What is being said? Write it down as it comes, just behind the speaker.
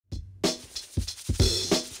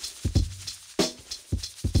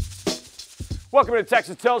Welcome to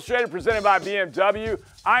Texans Illustrated, presented by BMW.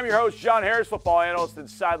 I'm your host, John Harris, football analyst and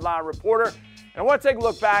sideline reporter. And I want to take a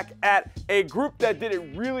look back at a group that did a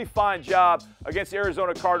really fine job against the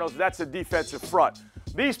Arizona Cardinals. That's the defensive front.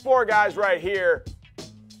 These four guys right here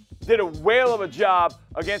did a whale of a job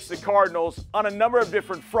against the Cardinals on a number of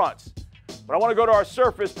different fronts. But I want to go to our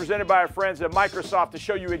surface presented by our friends at Microsoft to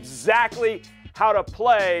show you exactly how to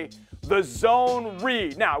play the zone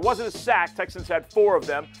read. Now, it wasn't a sack. Texans had 4 of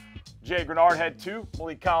them. Jay Grenard had 2.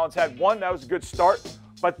 Malik Collins had 1. That was a good start.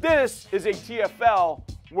 But this is a TFL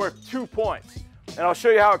worth 2 points. And I'll show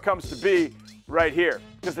you how it comes to be right here.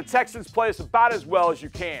 Because the Texans play us about as well as you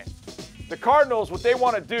can. The Cardinals, what they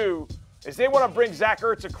want to do is they want to bring Zach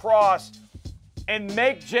Ertz across and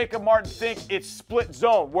make Jacob Martin think it's split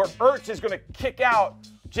zone, where Ertz is going to kick out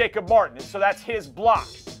Jacob Martin. And so that's his block.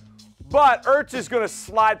 But Ertz is going to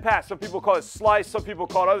slide past. Some people call it slice. Some people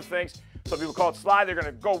call it other things. Some people call it slide. They're going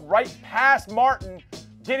to go right past Martin,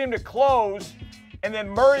 get him to close, and then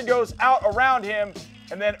Murray goes out around him,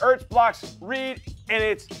 and then Ertz blocks Reed, and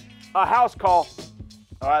it's a house call.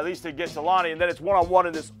 Or at least it gets to Lonnie, and then it's one-on-one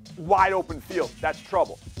in this wide open field. That's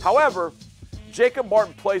trouble. However, Jacob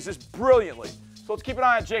Martin plays this brilliantly. So let's keep an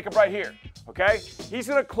eye on Jacob right here, okay? He's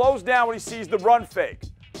going to close down when he sees the run fake.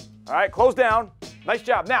 All right, close down. Nice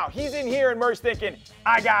job. Now, he's in here, and Murray's thinking,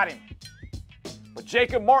 I got him. But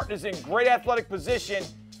Jacob Martin is in great athletic position,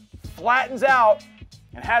 flattens out,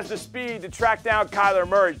 and has the speed to track down Kyler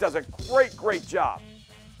Murray. Does a great job.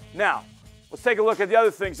 Now, let's take a look at the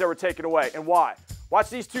other things that were taken away and why. Watch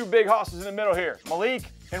these 2 big hosses in the middle here, Malik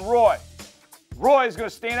and Roy. Roy is going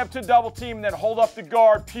to stand up to double team and then hold up the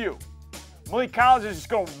guard, Pugh. Malik Collins is just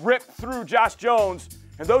going to rip through Josh Jones,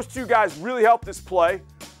 and those 2 guys really helped this play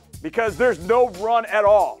because there's no run at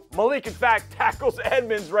all. Malik, in fact, tackles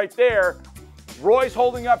Edmonds right there. Roy's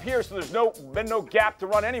holding up here, so there's been no gap to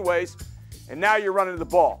run anyways, and now you're running the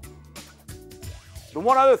ball. The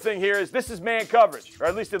one other thing here is this is man coverage, or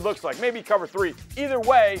at least it looks like. Maybe cover 3. Either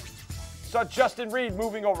way, saw Justin Reed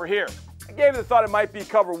moving over here. I gave it the thought it might be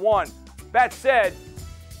cover 1. That said,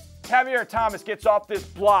 Javier Thomas gets off this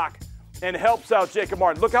block and helps out Jacob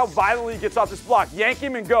Martin. Look how violently he gets off this block. Yank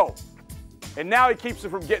him and go. And now he keeps him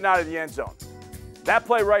from getting out of the end zone. That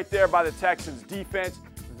play right there by the Texans defense,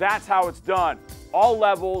 that's how it's done. All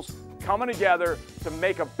levels coming together to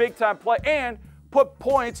make a big-time play and put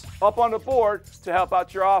points up on the board to help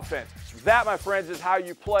out your offense. That, my friends, is how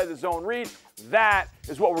you play the zone read. That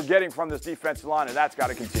is what we're getting from this defensive line, and that's got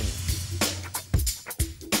to continue.